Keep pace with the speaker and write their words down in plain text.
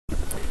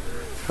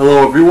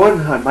Hello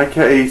everyone, I'm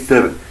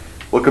MyCat87.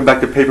 Welcome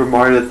back to Paper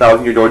Mario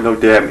 1000 Year Door No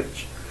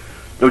Damage.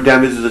 No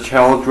Damage is a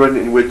challenge run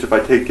in which if I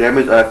take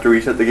damage I have to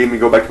reset the game and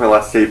go back to my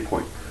last save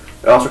point.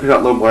 I also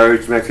cannot load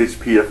Mario's max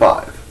HP to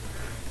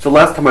 5. So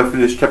last time I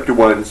finished chapter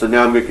 1, so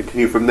now I'm going to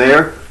continue from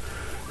there.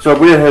 So I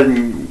went ahead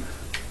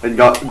and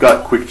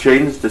got quick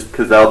change just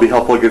because that'll be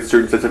helpful against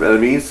certain sets of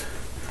enemies.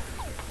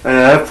 And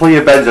I have plenty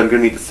of badges I'm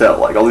going to need to sell,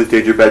 like all these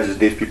danger badges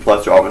and HP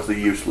Plus are obviously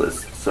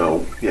useless.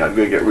 So yeah, I'm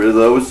going to get rid of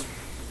those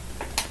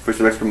for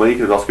some extra money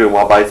because I'm also going to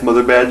want to buy some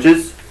other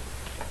badges.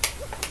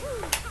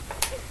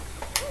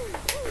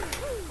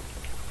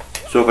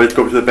 So if I just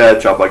go up to the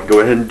badge shop, I can go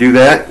ahead and do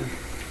that.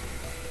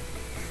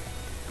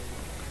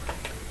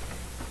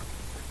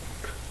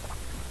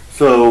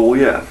 So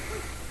yeah.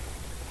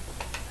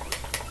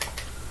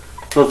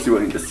 So let's see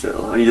what I need to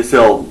sell. I need to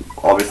sell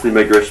obviously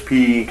Mega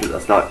HP because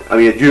that's not. I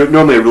mean, it's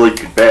normally a really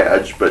good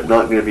badge, but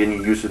not going to be any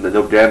use in the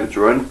no damage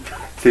run.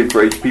 Same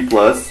for HP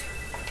Plus.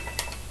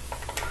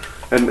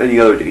 And any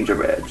other danger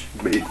badge,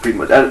 pretty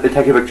much. And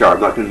Attack Epic Jar, I'm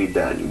not going to need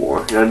that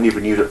anymore. And I didn't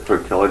even use it for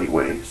kill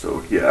anyway,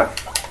 so yeah.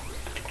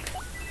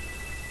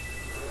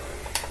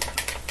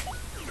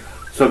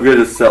 So I'm going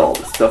to sell all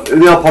this stuff.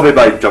 And then I'll probably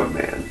buy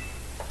Jumpman.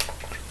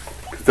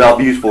 Because that'll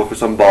be useful for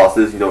some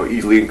bosses,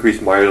 easily increase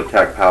Mario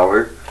attack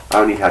power. I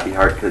don't need Happy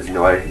Heart because,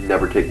 I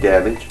never take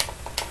damage.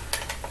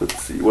 Let's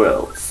see, what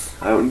else?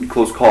 I don't need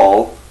Close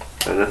Call.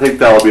 And I think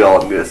that'll be all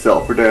I'm going to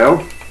sell for now.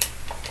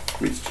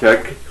 Let me just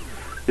check.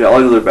 Yeah,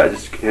 all the other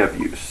badges can have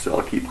use, so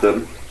I'll keep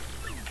them.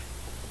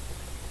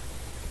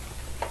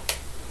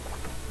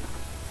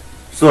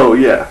 So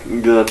yeah,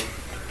 I'm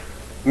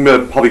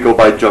gonna probably go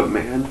buy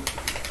Jumpman.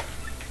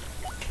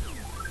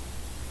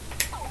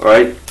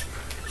 Alright.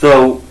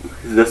 So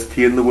is this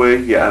T in the way?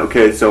 Yeah,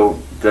 okay,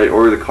 so did I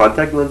order the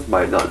contact lens?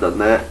 Might have not done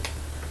that.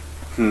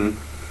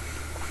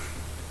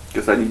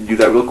 Guess I need to do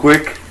that real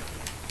quick.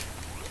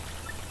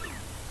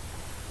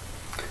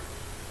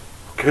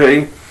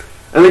 Okay.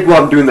 I think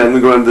while I'm doing that, I'm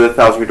going to go into the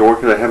 1000 Year Door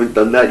because I haven't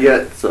done that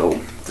yet, so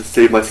to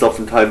save myself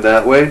some time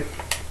that way.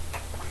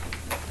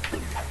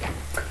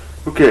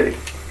 Okay.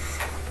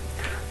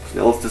 So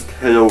now let's just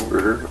head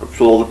over. I've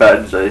sold all the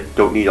badges I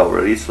don't need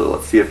already, so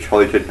let's see if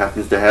Charlie Chan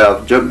happens to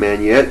have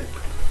Jumpman yet.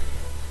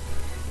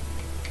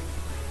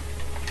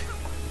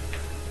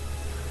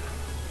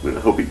 I'm going to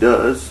hope he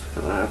does.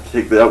 I have to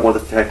take that one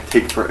to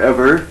take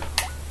forever.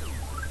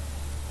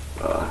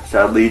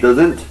 Sadly, he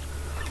doesn't.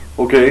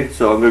 Okay,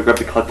 so I'm going to grab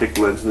the contact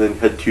lens and then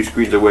head 2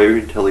 screens away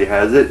until he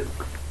has it.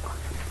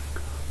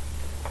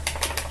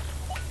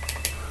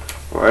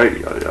 Alright,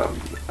 I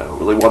don't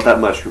really want that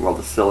mushroom. I'll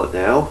just sell it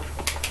now.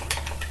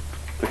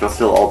 I think I'll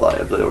sell all the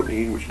items I don't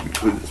need, which would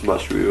include this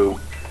mushroom.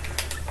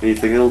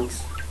 Anything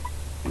else?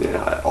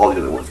 Yeah, all the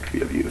other ones could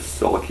be of use,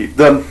 so I'll keep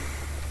them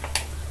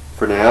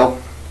for now.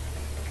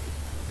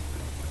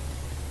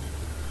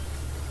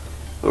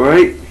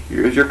 Alright,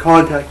 here's your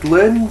contact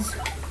lens.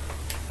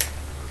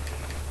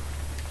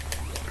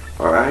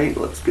 Alright,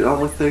 let's get on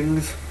with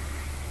things.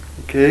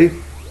 Okay.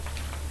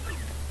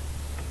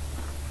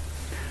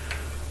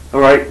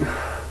 Alright.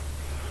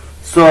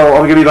 So,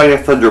 I'm going to be buying a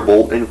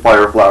Thunderbolt and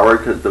Fire Flower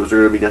because those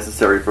are going to be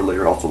necessary for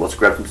later. Also, let's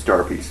grab some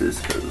star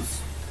pieces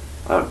because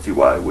I don't see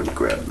why I wouldn't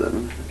grab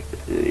them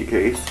in any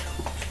case.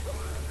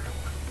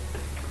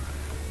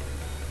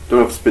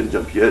 Don't have Spin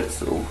Jump yet,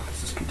 so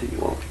let's just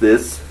continue on with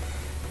this.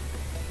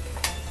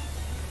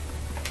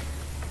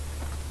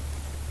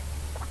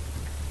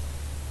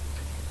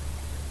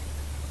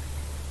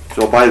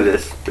 So I'll buy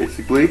this,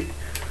 basically.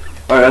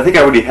 Alright, I think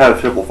I already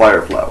have several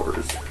Fire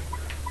Flowers.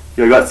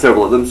 Yeah, I got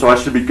several of them, so I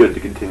should be good to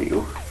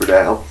continue for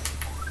now.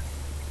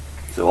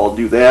 So I'll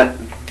do that.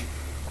 And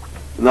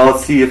now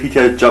let's see if he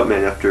has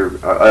Jumpman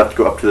after... I have to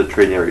go up to the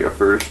train area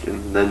first,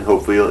 and then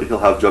hopefully he'll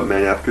have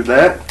Jumpman after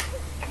that.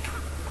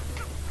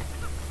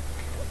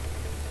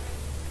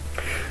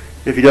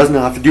 If he doesn't,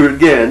 I'll have to do it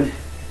again.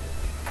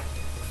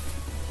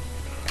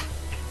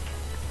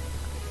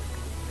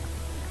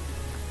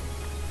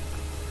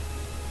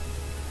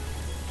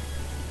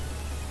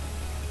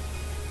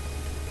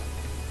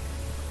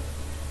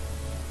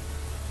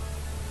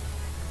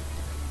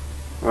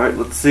 Alright,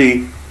 let's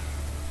see.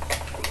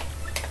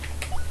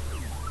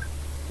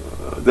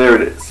 There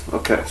it is.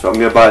 Okay, so I'm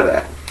going to buy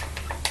that.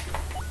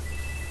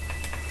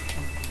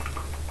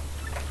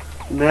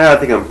 Now I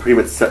think I'm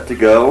pretty much set to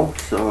go,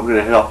 so I'm going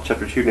to head off to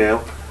chapter 2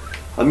 now.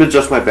 I'm going to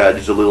adjust my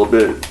badges a little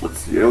bit. Let's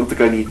see, I don't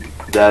think I need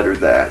that or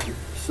that.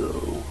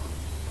 So,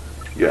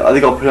 yeah, I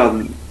think I'll put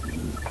on...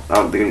 I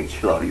don't think I need to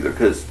chill out either,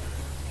 because...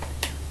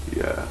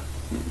 Yeah.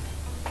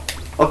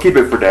 I'll keep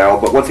it for now,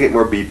 but once I get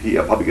more BP,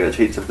 I'm probably going to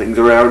change some things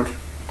around.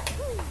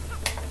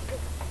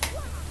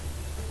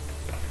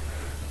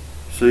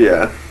 So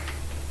yeah.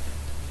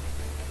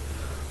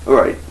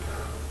 Alright.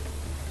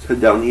 Let's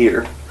head down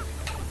here.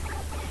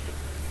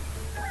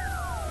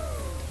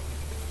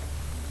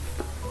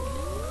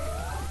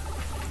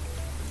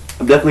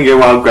 I'm definitely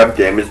going to want to grab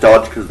Damage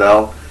Dodge because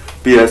that'll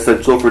be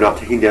essential for not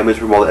taking damage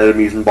from all the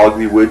enemies in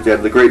Boggly Woods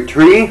and the Great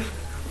Tree.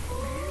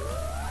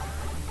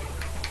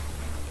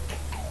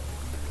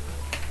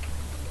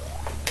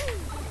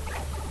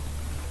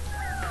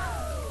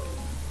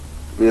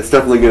 I mean, it's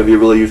definitely going to be a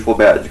really useful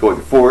badge going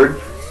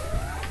forward.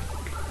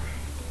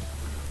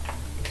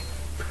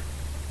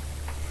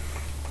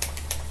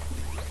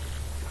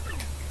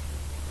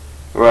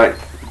 Alright.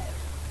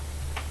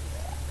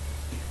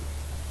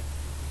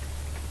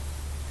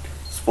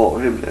 Let's follow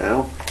him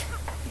now.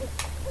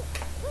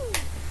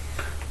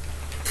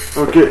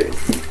 Okay.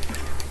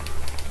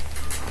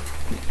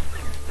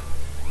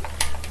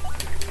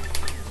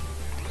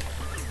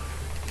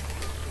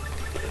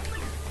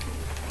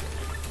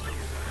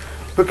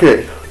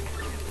 Okay.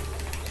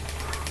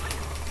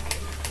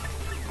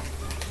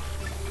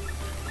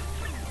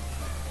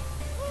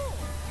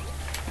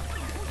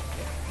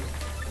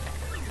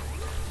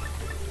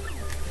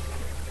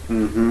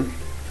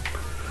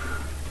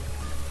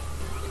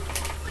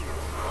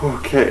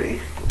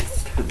 Okay,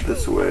 let's head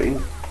this way.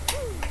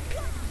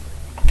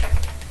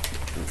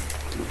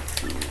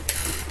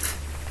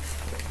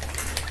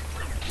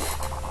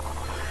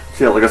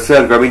 So yeah, like I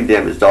said, grabbing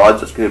damage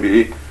dodge is going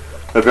to be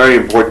a very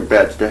important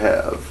badge to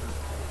have.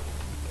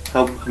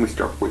 How many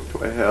star points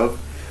do I have?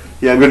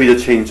 Yeah, I'm going to need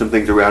to change some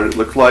things around, it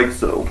looks like,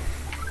 so...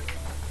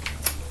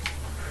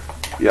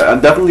 Yeah,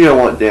 I'm definitely going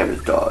to want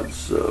damage dodge,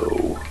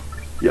 so...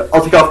 Yeah,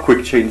 I'll take off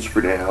quick change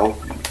for now.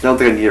 I don't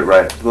think I need it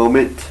right at the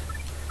moment.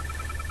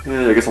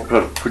 Yeah, I guess I'll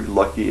put on pretty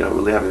lucky. I don't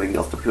really have anything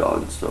else to put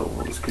on, so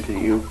I'll just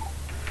continue.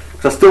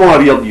 Because I still want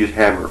to be able to use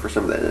hammer for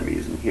some of the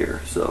enemies in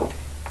here, so...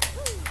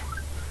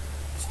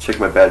 Let's check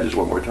my badges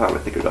one more time. I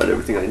think I got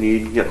everything I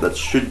need. Yep, that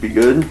should be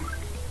good.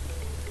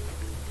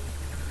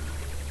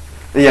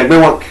 And yeah, I'm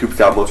going to want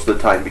Coops out most of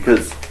the time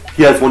because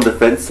he has one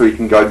defense, so he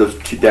can guard those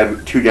two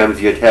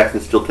damaging attacks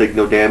and still take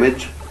no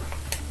damage.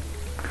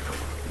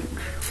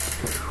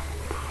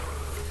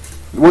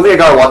 One thing I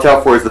gotta watch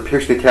out for is the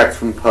piercing attacks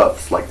from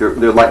puffs. Like their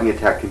lightning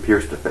attack can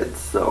pierce defense,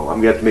 so I'm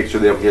gonna have to make sure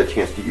they don't get a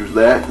chance to use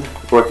that.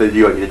 Or if they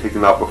do, I need to take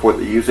them out before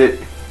they use it.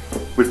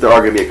 Which there are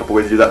gonna be a couple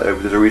ways to do that.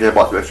 There's a reason I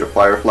bought some extra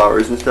fire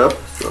flowers and stuff.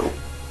 So.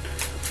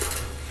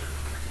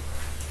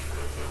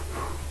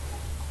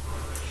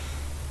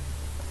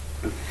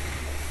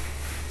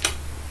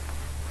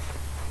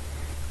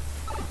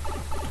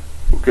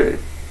 Okay.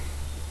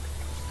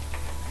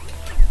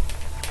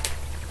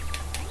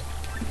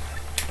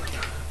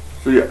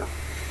 So yeah.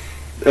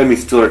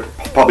 Enemies still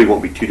probably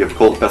won't be too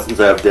difficult, but since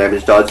I have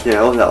damage dodge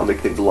now, that'll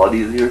make things a lot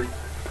easier.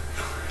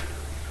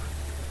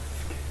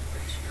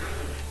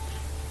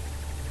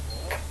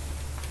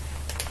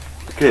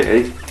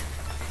 Okay.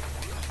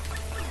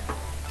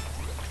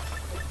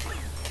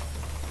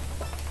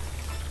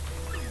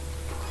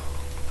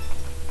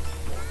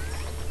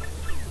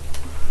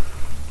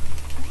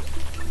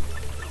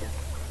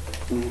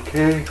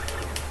 Okay.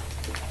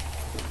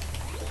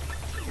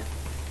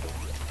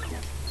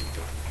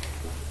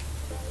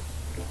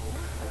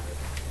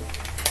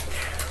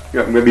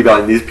 Yeah, I'm going to be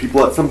battling these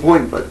people at some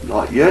point, but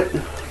not yet.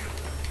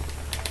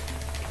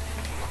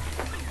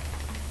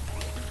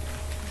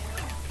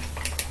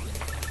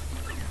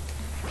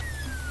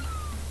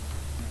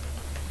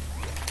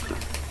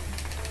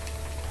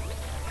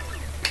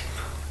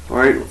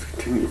 Alright, let's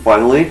continue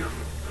finally. Let's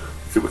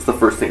see what's the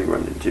first thing we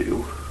run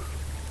into.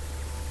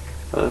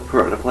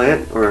 Piranha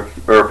plant, or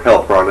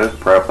hell piranha.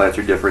 Piranha plants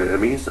are different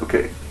enemies.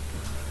 Okay.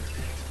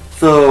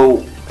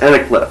 So, and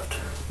a cleft.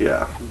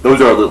 Yeah,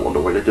 those are a little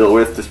annoying to deal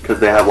with just because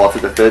they have lots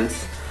of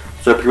defense.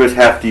 So I pretty much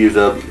have to use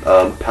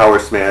a power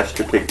smash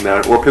to take them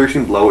out, or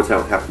piercing blow, which I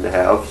don't happen to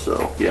have,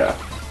 so yeah.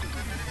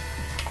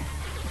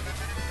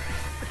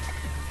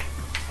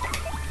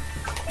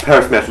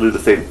 Power smash will do the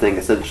same thing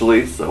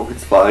essentially, so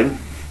it's fine.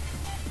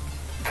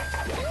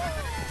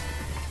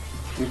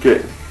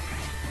 Okay.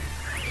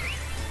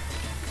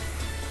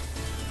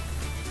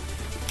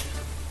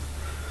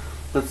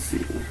 Let's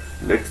see.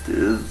 Next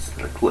is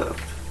a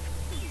cleft.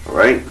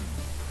 Alright.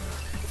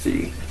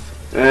 See,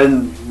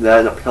 and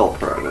then a Pell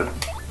Piranha.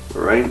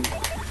 Alright?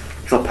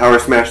 So I'll power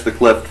smash the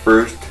cleft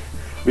first.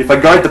 I mean, if I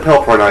guard the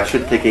Pell Piranha, I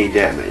shouldn't take any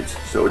damage,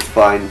 so it's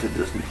fine to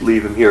just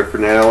leave him here for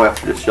now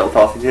after just shell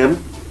tossing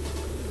him.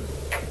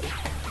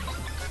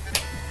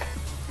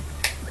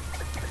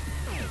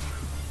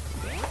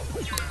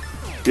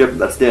 Yep,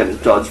 that's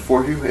damage dodge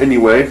for you.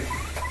 Anyway,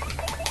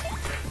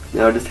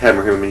 now just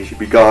hammer him and he should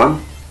be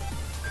gone.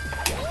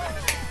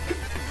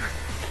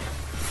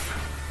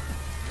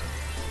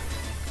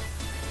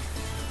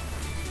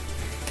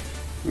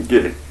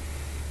 Okay.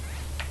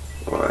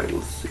 Alright,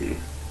 let's see.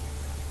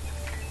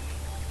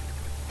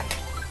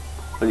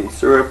 I need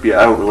syrup. Yeah,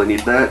 I don't really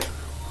need that.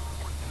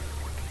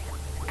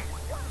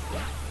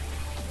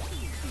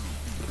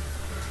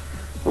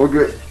 We're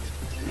good.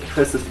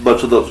 That's just a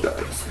bunch of those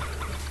guys.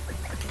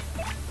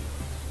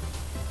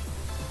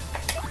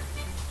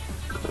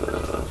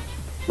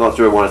 Not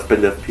sure I want to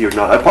spend FP or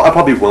not. I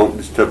probably won't,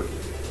 just to,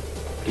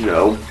 you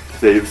know,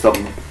 save some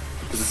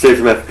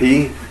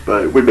FP.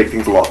 But it would make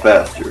things a lot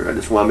faster. I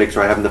just want to make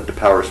sure I have enough to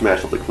power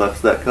smash all the clefts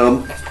that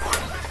come.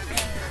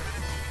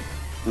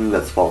 And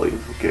that's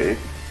falling. Okay.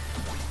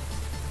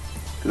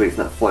 Good thing it's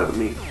not flying on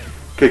me.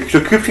 Okay,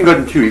 so Coops can go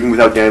in 2 even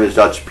without damage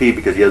dodge P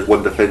because he has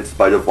 1 defense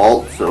by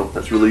default, so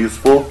that's really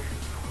useful.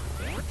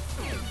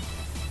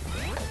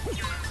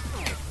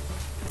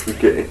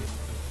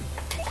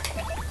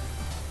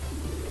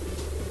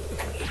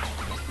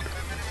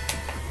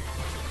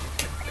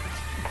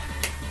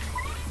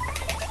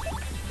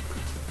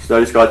 So I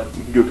just got to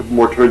do a couple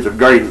more turns of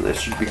guarding. This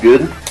should be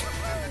good.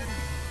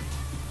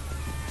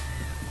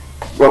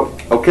 Well,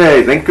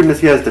 okay, thank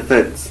goodness he has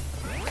defense.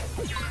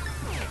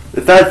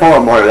 If that had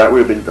fallen Mario, that would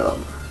have been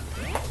dumb.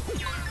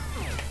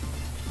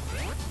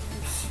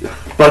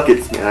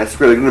 Buckets, man, I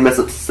swear they're gonna mess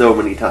up so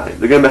many times.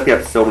 They're gonna mess me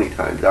up so many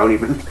times.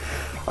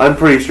 I'm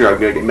pretty sure I'm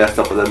gonna get messed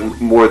up with them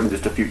more than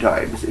just a few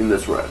times in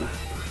this run.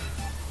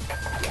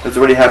 It's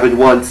already happened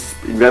once,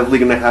 inevitably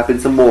gonna happen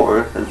some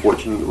more,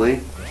 unfortunately.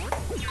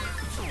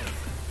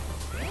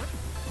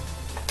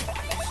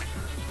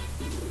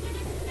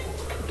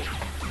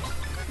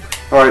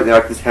 Alright, now I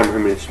can just hammer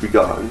him and it should be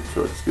gone,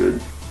 so that's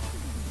good.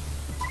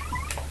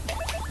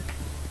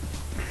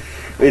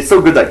 I mean, it's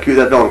so good that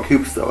fell on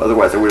Coops though,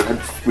 otherwise I would have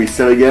had to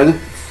reset again.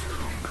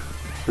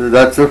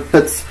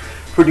 That's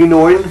pretty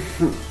annoying.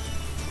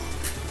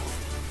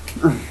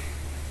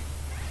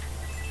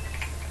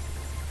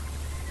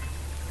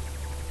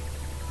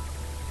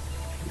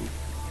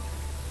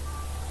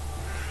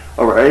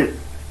 Alright.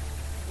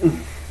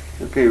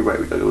 Okay, right,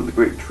 we gotta go with the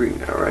Great Tree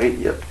now, right?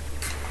 Yep.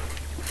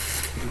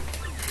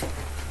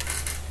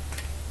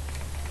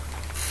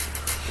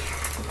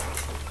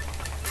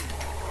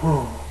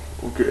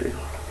 Okay.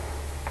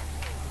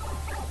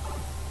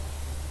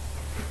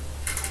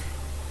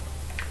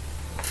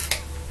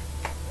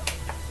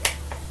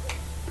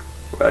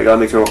 Right, I gotta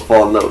make sure I don't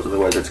fall on those,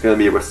 otherwise it's gonna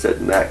be a reset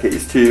in that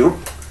case too.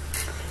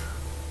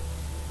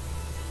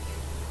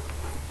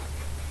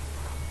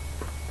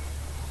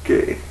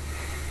 Okay.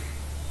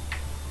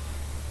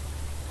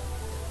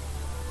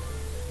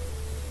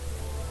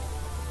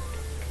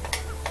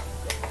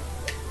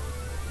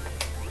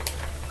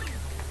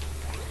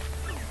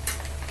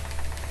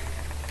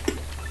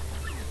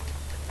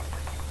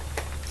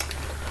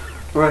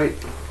 Right.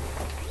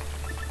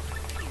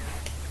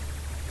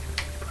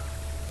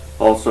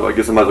 Also, I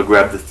guess I might as well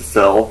grab this to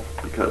sell,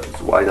 because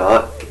why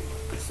not?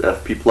 It's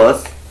FP+.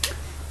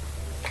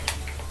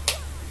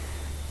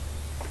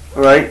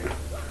 Alright.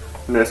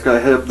 And I just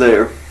gotta head up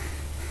there.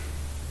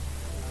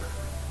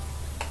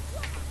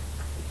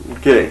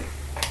 Okay.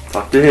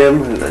 Talk to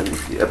him, and then,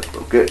 yep,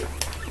 okay.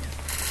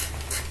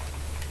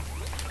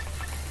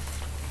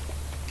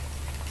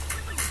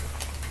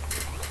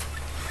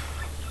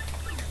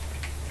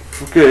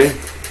 Okay.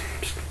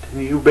 Just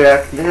continue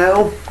back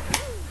now.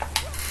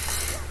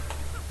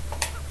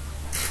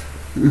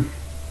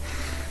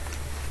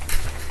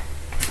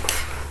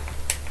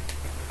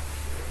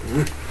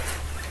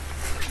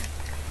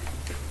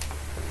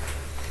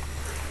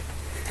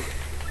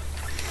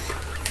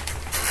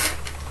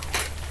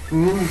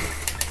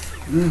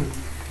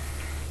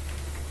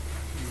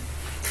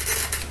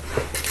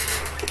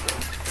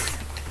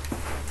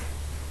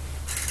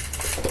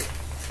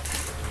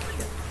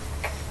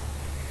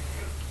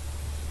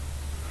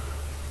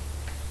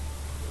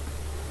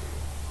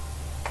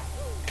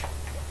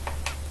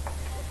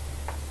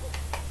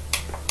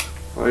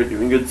 Alright,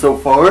 doing good so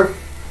far.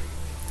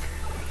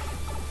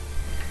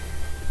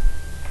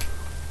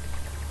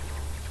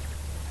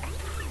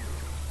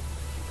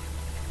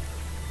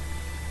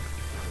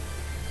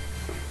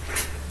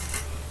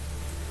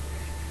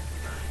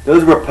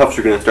 Those are where puffs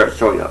are going to start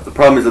showing up. The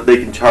problem is that they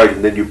can charge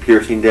and then do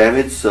piercing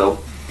damage, so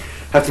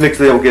have to make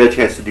sure they don't get a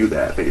chance to do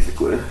that,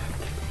 basically.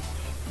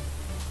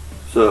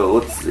 So,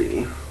 let's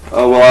see.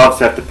 Oh, well, I'll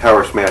just have to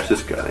power smash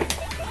this guy.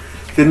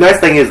 The nice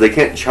thing is they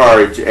can't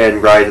charge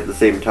and rise at the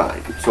same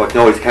time, so I can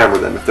always hammer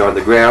them if they're on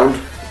the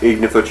ground,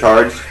 even if they're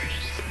charged.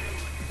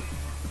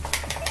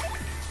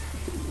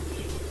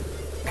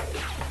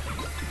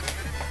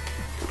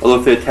 Although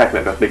if they attack me,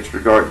 I have to make sure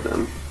to guard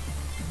them.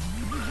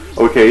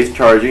 Okay, he's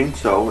charging,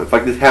 so if I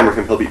can just hammer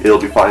him, it'll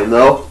be fine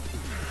though.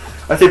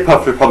 I'd say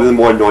puffs are probably the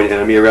more annoying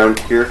enemy around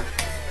here,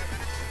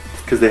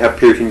 because they have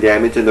piercing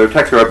damage and their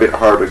attacks are a bit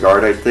hard to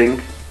guard, I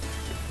think.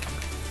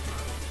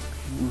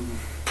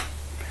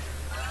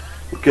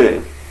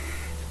 Okay,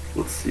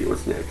 let's see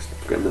what's next.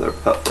 Got another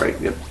puff, right?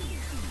 Yep.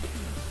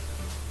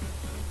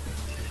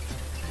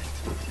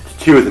 There's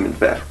two of them, in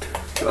fact.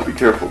 So I'll be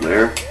careful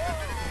there.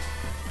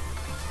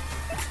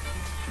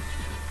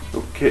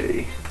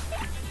 Okay.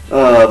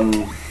 I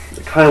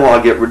kind of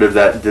want to get rid of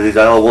that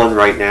Desile one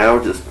right now.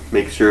 Just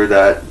make sure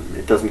that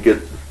it doesn't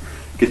get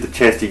the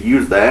chance to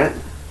use that.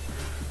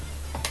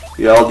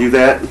 Yeah, I'll do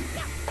that.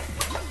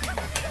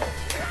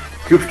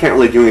 Coops can't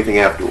really do anything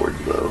afterwards,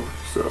 though.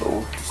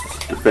 So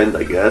just defend,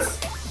 I guess.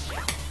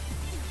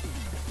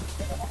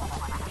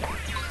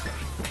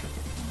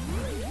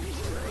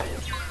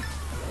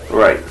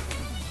 Alright.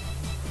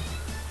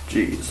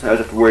 Jeez, I just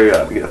have to worry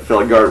I'm gonna fail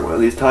a guard one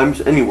of these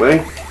times.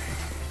 Anyway.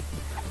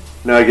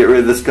 Now I get rid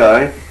of this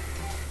guy.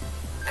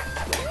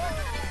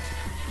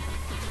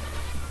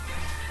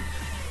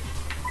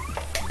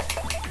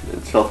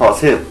 And shell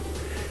toss him.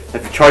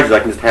 If he charges, I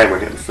can just hammer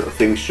him, so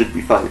things should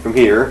be fine from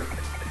here.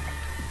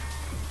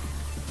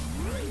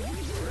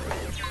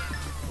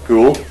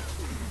 Cool.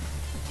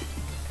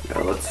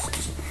 Now let's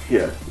just,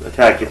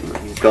 attack him,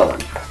 and he's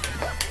gone.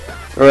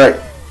 Alright,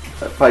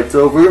 that fight's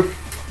over.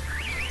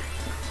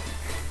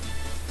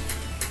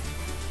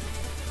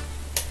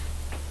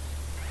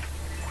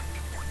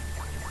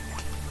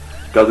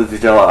 Got this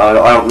detail. I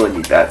don't really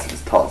need that, so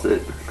just toss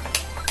it.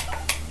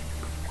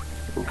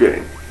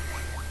 Okay.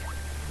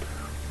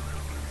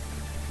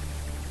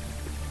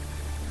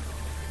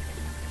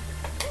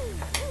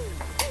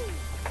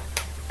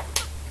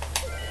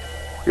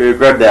 Okay,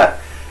 grab that.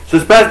 So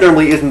spaz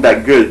normally isn't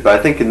that good, but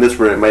I think in this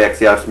run it might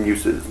actually have some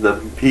uses.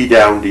 The P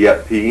down D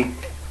up P.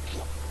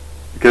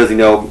 Because, you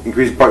know,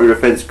 increasing partner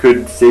defense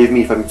could save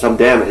me from some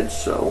damage,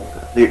 so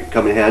I think it could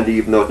come in handy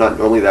even though it's not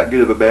normally that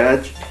good of a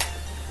badge.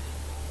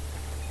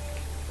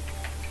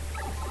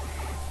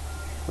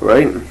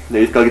 Alright, now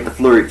you just gotta get the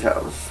flurry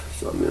towers.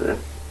 So I'm gonna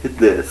hit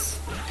this.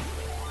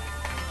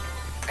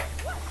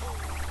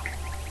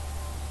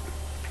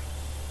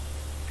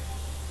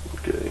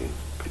 Okay,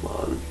 come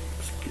on.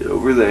 Just get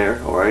over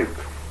there. Alright.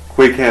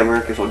 Quake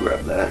hammer, guess I'll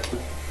grab that.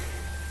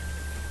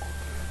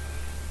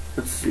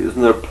 Let's see, there's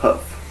another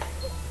puff.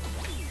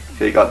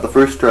 Okay, got the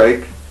first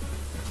strike.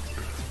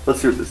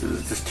 Let's see what this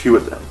is. It's just two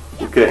of them.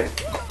 Okay.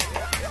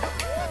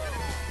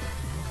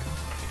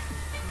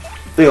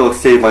 I think I'll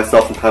save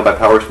myself some time by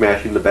power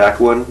smashing the back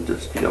one.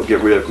 Just, you know,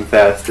 get rid of him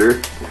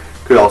faster.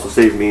 Could also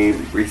save me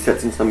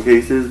resets in some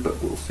cases,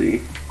 but we'll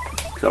see.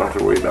 Because I don't have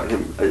to worry about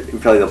him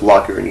failing the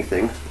block or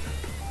anything.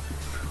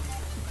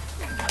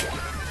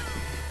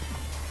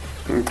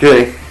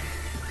 Okay.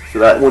 So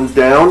that one's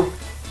down.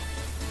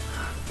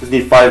 Just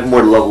need 5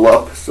 more to level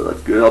up, so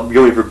that's good. I'll be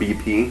going for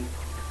BP.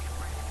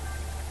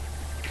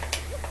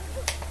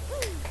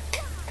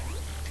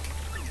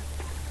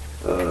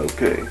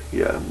 Okay,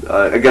 yeah,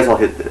 I guess I'll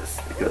hit this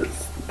because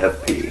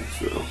FP,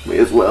 so may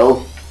as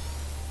well.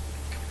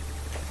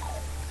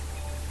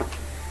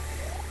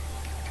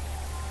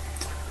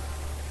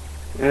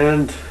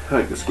 And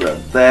I just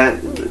grab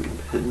that and then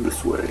head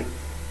this way.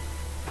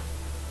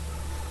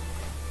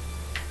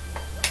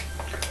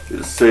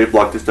 Just save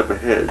block just up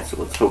ahead,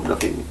 so let's hope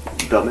nothing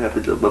dumb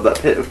happens above that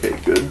pit. Okay,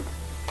 good.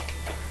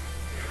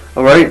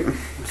 Alright,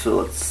 so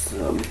let's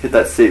hit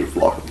that save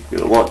block. I'm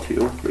going to want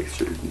to. Make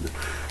sure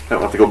I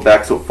don't have to go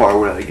back so far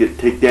when I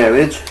take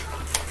damage.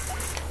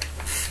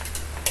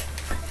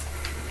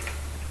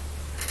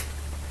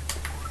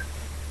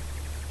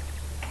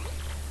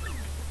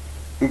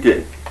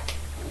 Okay.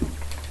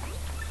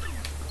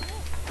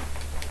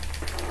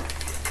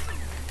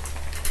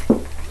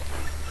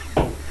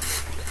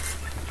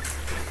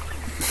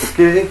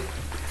 Okay.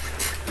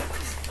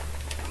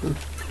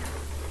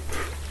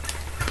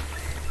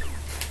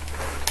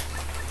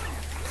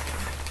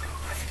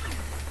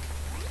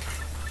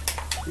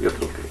 Yep,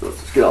 okay,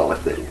 let's just get all my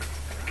things.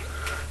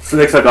 So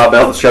next I got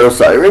about the Shadow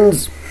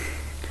Sirens. I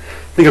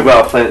think I've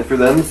got a plan for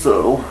them,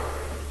 so...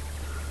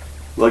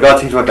 Well, I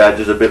gotta change my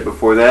badges a bit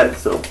before that,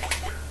 so...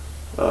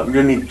 I'm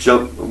gonna need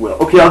jump... Well,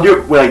 okay, I'll do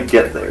it when I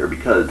get there,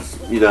 because,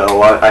 you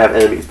know, I have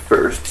enemies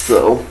first,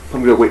 so...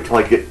 I'm gonna wait till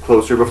I get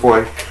closer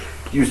before I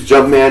use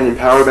Jumpman and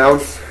Power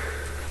Bounce.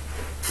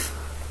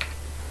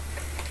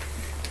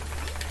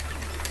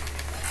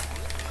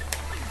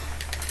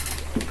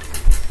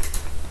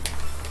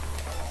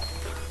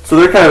 So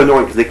they're kind of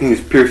annoying because they can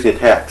use piercing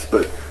attacks,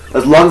 but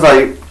as long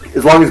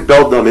as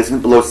Beldum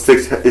isn't below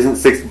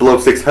below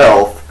 6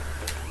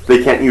 health,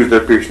 they can't use their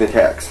piercing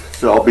attacks.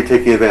 So I'll be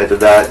taking advantage of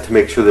that to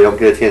make sure they don't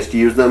get a chance to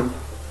use them.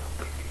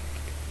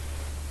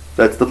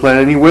 That's the plan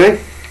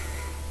anyway.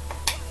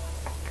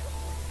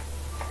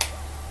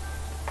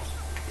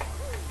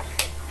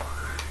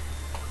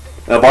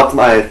 And I bought some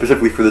items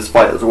specifically for this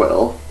fight as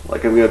well.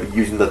 Like I'm going to be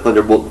using the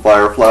Thunderbolt and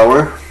Fire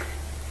Flower.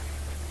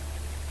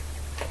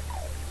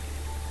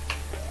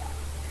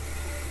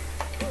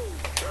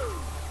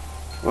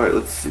 Alright,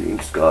 let's see.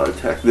 Just gotta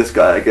attack this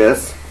guy, I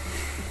guess.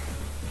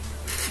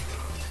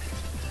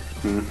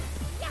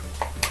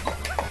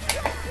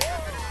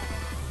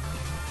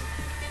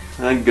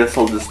 I guess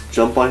I'll just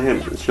jump on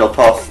him. Shall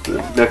toss the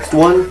next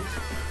one.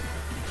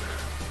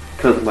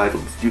 Because I might as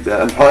well just do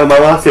that. I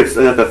might want to save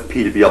enough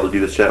FP to be able to do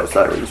the Shadow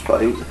Sirens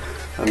fight.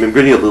 I mean, I'm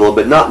getting a little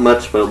bit. Not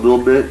much, but a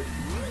little bit.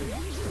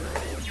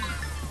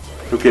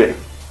 Okay.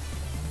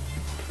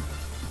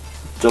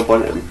 Jump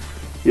on him.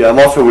 Yeah,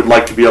 I also would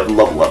like to be able to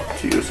level up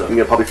too, so I'm going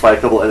to probably fight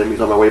a couple enemies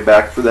on my way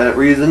back for that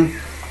reason.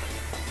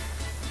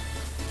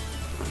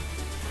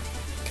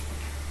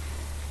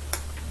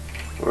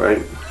 Alright,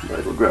 might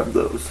as well grab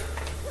those.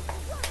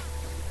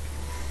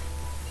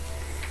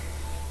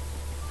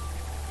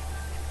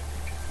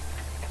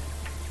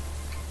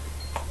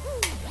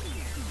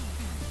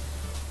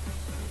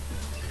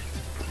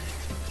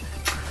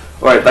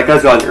 Alright, that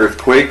guy's got an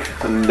Earthquake.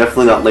 I'm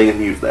definitely not letting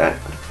him use that.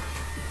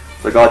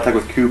 So I gotta attack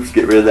with Coops,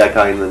 get rid of that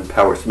guy, and then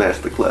power smash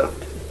the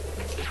cleft.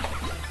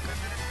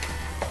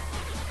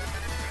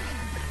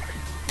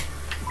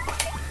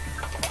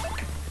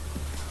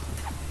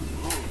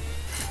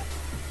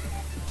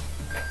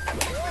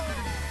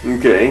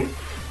 Okay,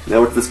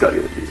 now what's this guy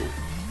gonna do?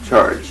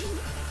 Charge.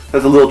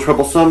 That's a little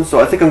troublesome, so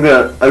I think I've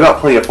got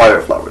plenty of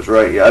Fire Flowers,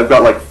 right? Yeah, I've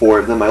got like 4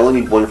 of them. I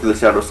only need 1 for the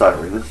Shadow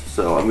Sirens,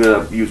 so I'm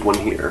gonna use 1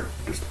 here,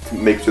 just to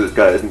make sure this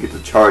guy doesn't get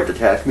to charge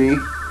attack me.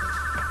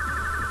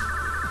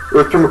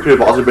 Earth Tremor could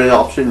have also been an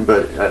option,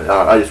 but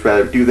I just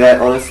rather do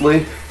that,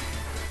 honestly.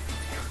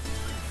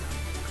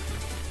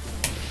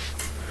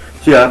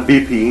 So yeah,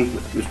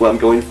 BP is what I'm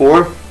going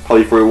for.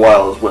 Probably for a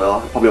while as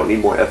well. I probably don't need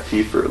more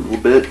FP for a little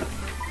bit.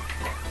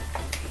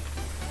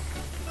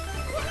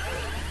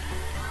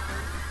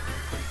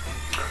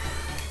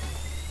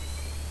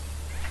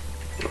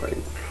 Right.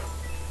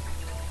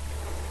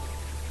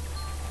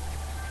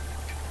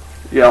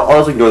 Yeah, I'll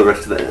just ignore the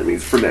rest of the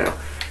enemies for now.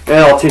 And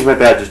I'll change my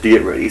badges to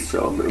get ready.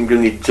 So I'm going to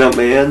need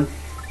Jumpman,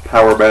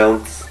 Power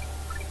Bounce,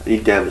 I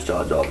need Damage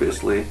Dodge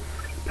obviously.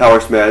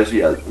 Power Smash,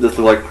 yeah, this looks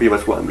like pretty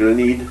much what I'm going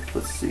to need.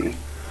 Let's see.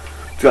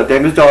 It's got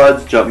Damage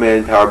Dodge,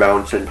 Jumpman, Power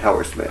Bounce, and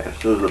Power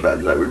Smash. Those are the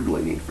badges I would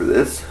really need for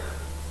this.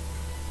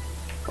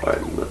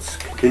 Alright, let's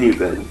continue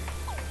then.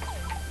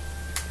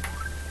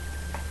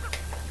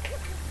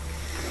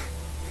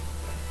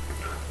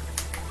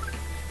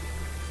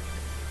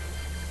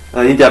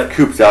 I need to have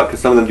Koops out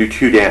because some of them do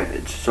 2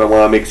 damage, so I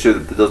want to make sure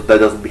that that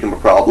doesn't become a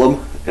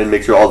problem, and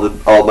make sure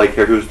all my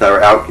characters that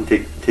are out can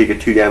take a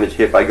 2 damage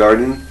hit by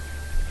Garden.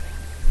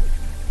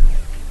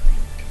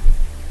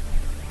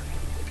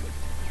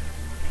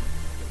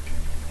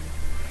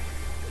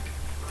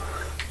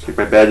 Check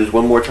my badges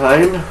one more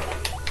time.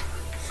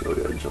 So I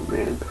gotta jump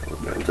in, Power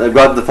Bounce. I've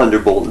got the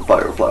Thunderbolt and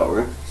Fire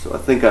Flower, so I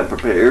think I'm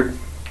prepared.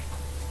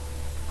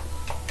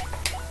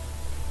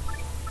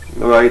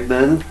 Alright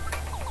then.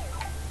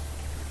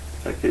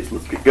 In that case,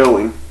 let's get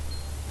going.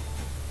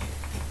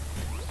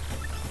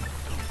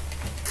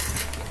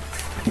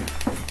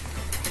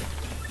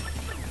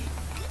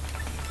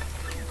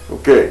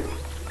 Okay.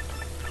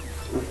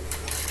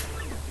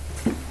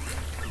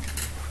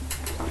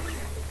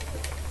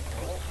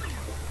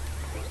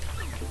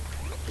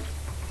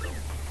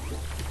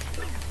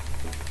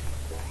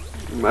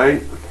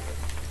 Right.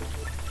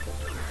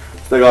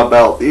 So I got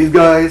about these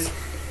guys.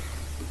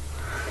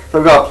 So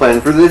I've got a plan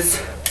for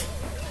this.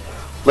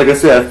 Like I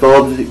said,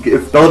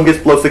 if Bellum gets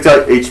below 6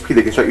 HP,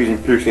 they can start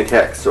using piercing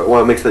attacks. So I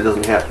want to make sure that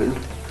doesn't happen.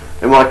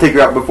 And I want to take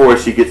her out before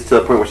she gets to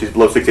the point where she's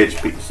below 6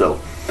 HP. So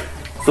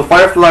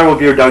Fire Flower will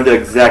get her down to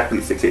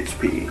exactly 6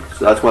 HP.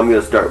 So that's what I'm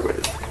going to start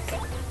with.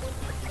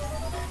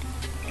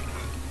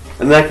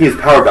 And then I can use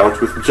Power Bounce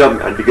with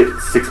Jumpman to get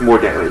 6 more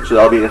damage. So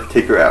that'll be enough to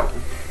take her out.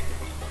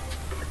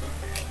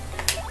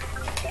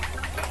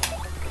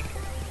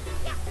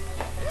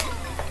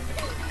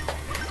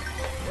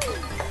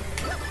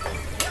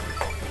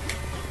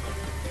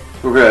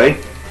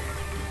 Okay.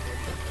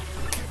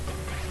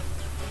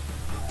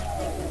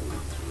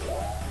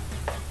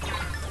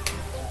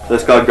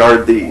 Let's go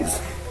guard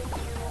these.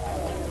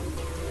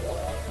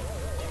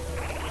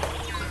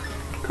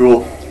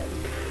 Cool.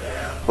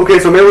 Okay,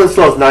 so Marilyn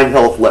still has 9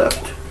 health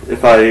left,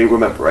 if I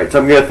remember right. So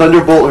I'm going to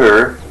Thunderbolt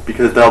her,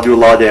 because that'll do a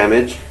lot of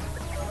damage.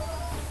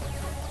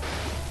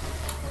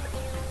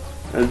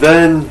 And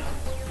then,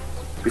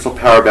 I guess I'll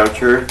Power Bounce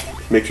her,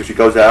 to make sure she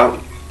goes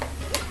out.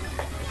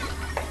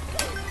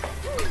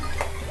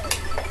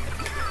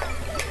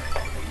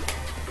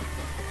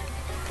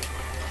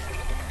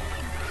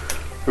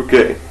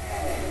 Okay.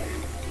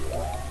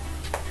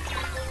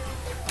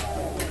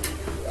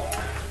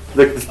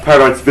 Like this Power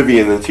Bounce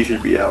Vivian, then she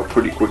should be out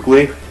pretty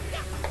quickly.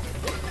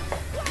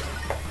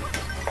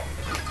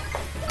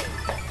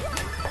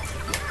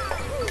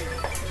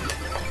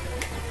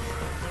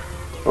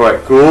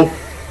 Alright, cool.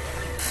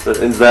 That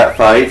ends that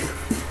fight.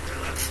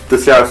 The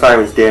Shadow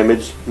Siren's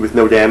damaged with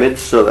no damage,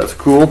 so that's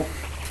cool.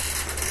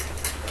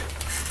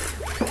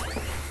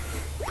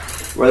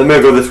 Well, I'm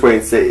gonna go this way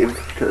and save,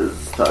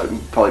 because that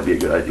would probably be a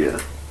good idea.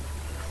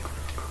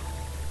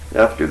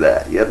 After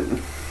that, yep.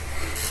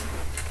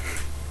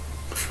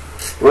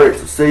 Right,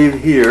 so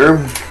save here.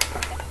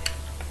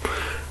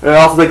 And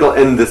I also think I'll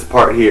end this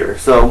part here.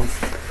 So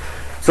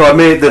I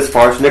made it this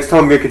far, so next time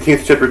I'm going to continue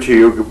to chapter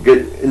 2,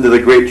 get into the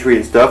Great Tree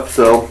and stuff.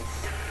 So,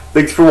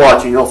 thanks for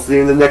watching. I'll see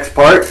you in the next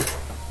part.